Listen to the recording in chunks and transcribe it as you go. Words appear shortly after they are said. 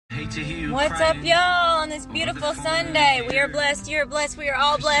to hear you What's crying. up, y'all, on this beautiful Sunday? We are blessed, you're blessed, we are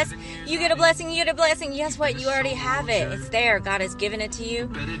all blessed. You get a blessing, you get a blessing. Guess what? You already have it. It's there. God has given it to you.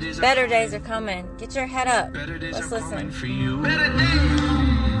 Better days are coming. Get your head up. Let's listen. For you. Better days.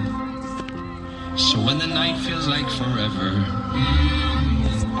 So when the night feels like forever,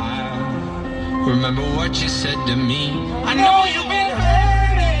 I remember what you said to me. I know you've been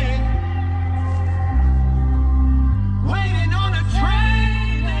hurting, waiting on a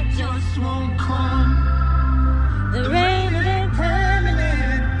train that just won't come. The rain ain't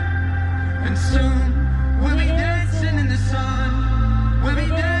permanent, and soon we'll be dancing in the sun. We'll be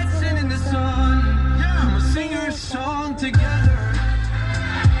dancing in the sun. Yeah. We'll sing our song together.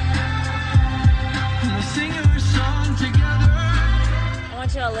 We'll sing our song together. I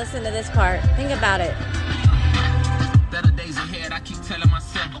want you to listen to this part. Think about it. Better days ahead, I keep telling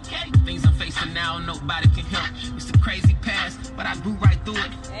myself, okay, things I'm facing now, nobody can help. It's a crazy past, but I grew right through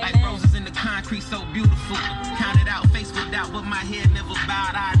it. Like roses in the concrete, so beautiful. Counted out, faced with doubt, but my head never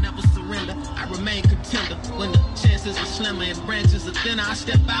bowed, I never surrender. I remain contender. When the chances are slimmer and branches are thinner, I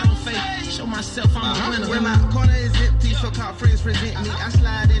step out on faith, show myself I'm a winner. When my corner is empty, so-called friends present me. I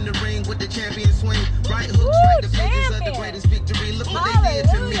slide in the ring with the champion swing. Right hooks, right the pages of the greatest victory. Look what they did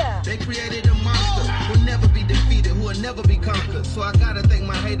to me. They created a monster who'll never be defeated, who'll never be conquered. So I gotta thank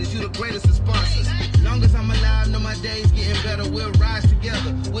my haters, you the greatest of sponsors. Long as I'm alive, know my days getting better. We'll rise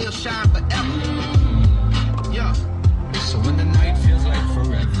together, we'll shine forever. Yeah. So when the night feels like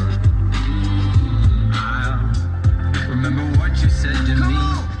forever, I'll remember what you said to me.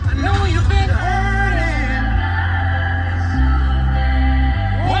 I know you've been hurting,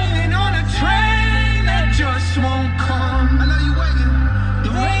 waiting on a train that just won't come. I know you waiting.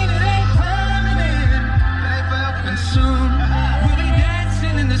 The rain, it ain't permanent, and soon we'll be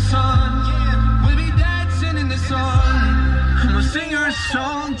dancing in the sun. We'll be dancing in the sun, and we'll sing our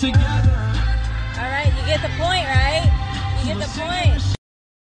song together. All right, you get the point, right? You get the point.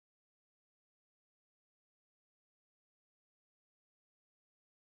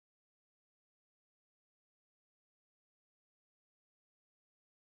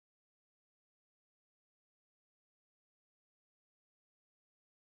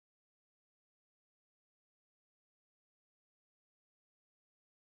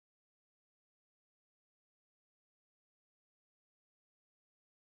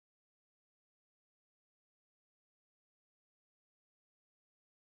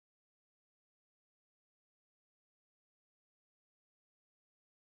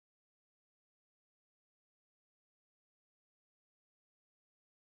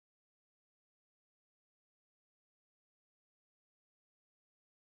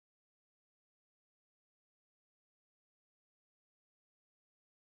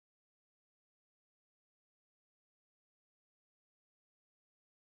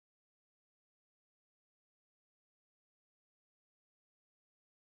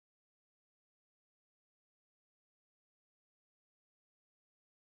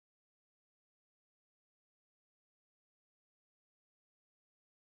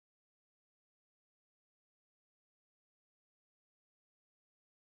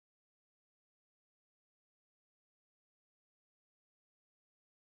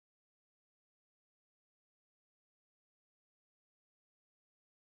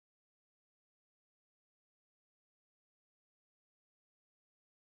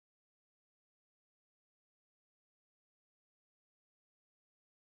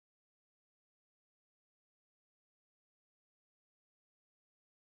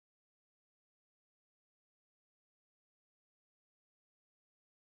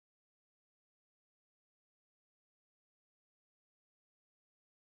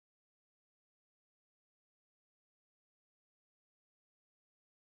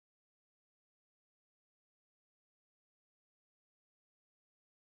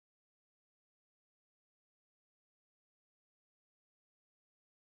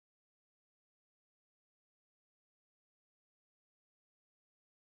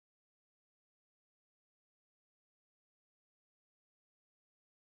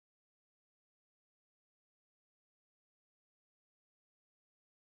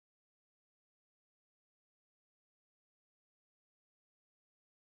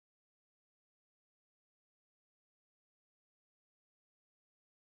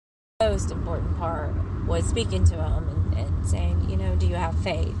 The most important part was speaking to him and saying, you know, do you have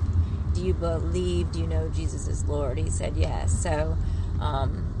faith? Do you believe? Do you know Jesus is Lord? He said yes. So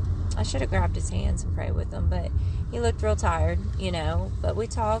I should have grabbed his hands and prayed with him, but he looked real tired, you know. But we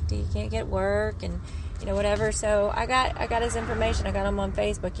talked. He can't get work, and whatever. So I got his information. I got him on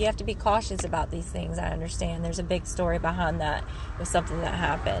Facebook. You have to be cautious about these things. I understand. There's a big story behind that with something that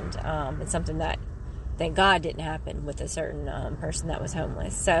happened. It's something that, thank God, didn't happen with a certain person that was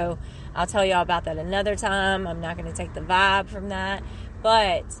homeless. So I'll tell y'all about that another time. I'm not going to take the vibe from that.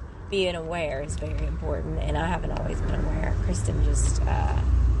 But being aware is very important. And I haven't always been aware. Kristen just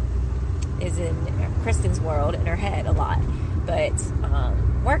is in Kristen's world in her head a lot. But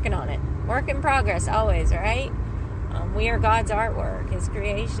working on it. Work in progress always, right? We are God's artwork, His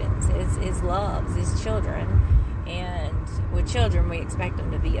creations, His loves, His children. And with children, we expect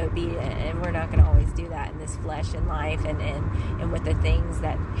them to be obedient. And we're not going to always do that in this flesh and life and with the things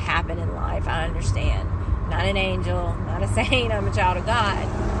that happen in life. I understand. Not an angel, not a saint. I'm a child of God.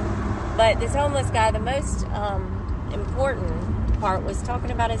 But this homeless guy, the most important part was talking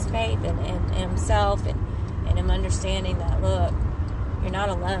about his faith and himself and him understanding that, look, you're not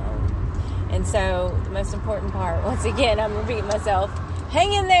alone. And so the most important part, once again, I'm repeating myself,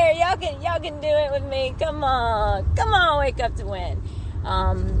 hang in there. Y'all can do it with me. Come on, wake up to win.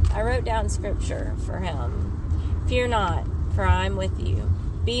 I wrote down scripture for him. Fear not, for I am with you.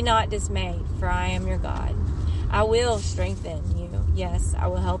 Be not dismayed, for I am your God. I will strengthen you. Yes, I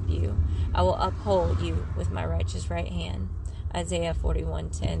will help you. I will uphold you with my righteous right hand. Isaiah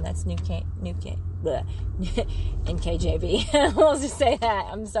 41:10. That's in KJV. We'll just say that.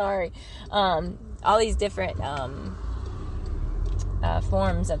 I'm sorry. All these different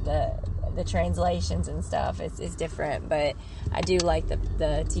forms of the translations and stuff is different, but I do like the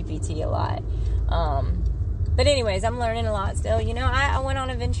TPT a lot. But anyways, I'm learning a lot still. I went on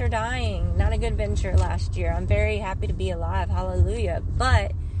a venture dying. Not a good venture last year. I'm very happy to be alive. Hallelujah.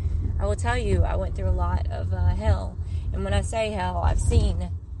 But I will tell you, I went through a lot of hell. And when I say hell, I've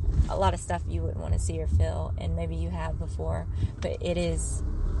seen a lot of stuff you wouldn't want to see or feel, and maybe you have before, but there's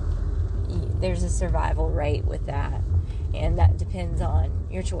a survival rate with that, and that depends on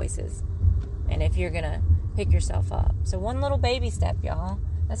your choices, and if you're going to pick yourself up. So one little baby step, y'all.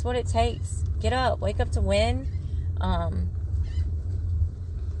 That's what it takes. Get up, wake up to win,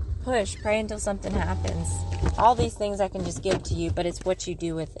 push, pray until something happens. All these things I can just give to you, but it's what you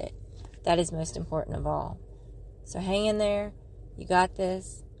do with it. That is most important of all. So hang in there. You got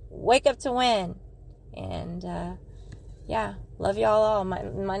this. Wake up to win. And, love y'all all. Might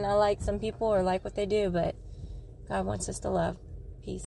not like some people or like what they do, but God wants us to love.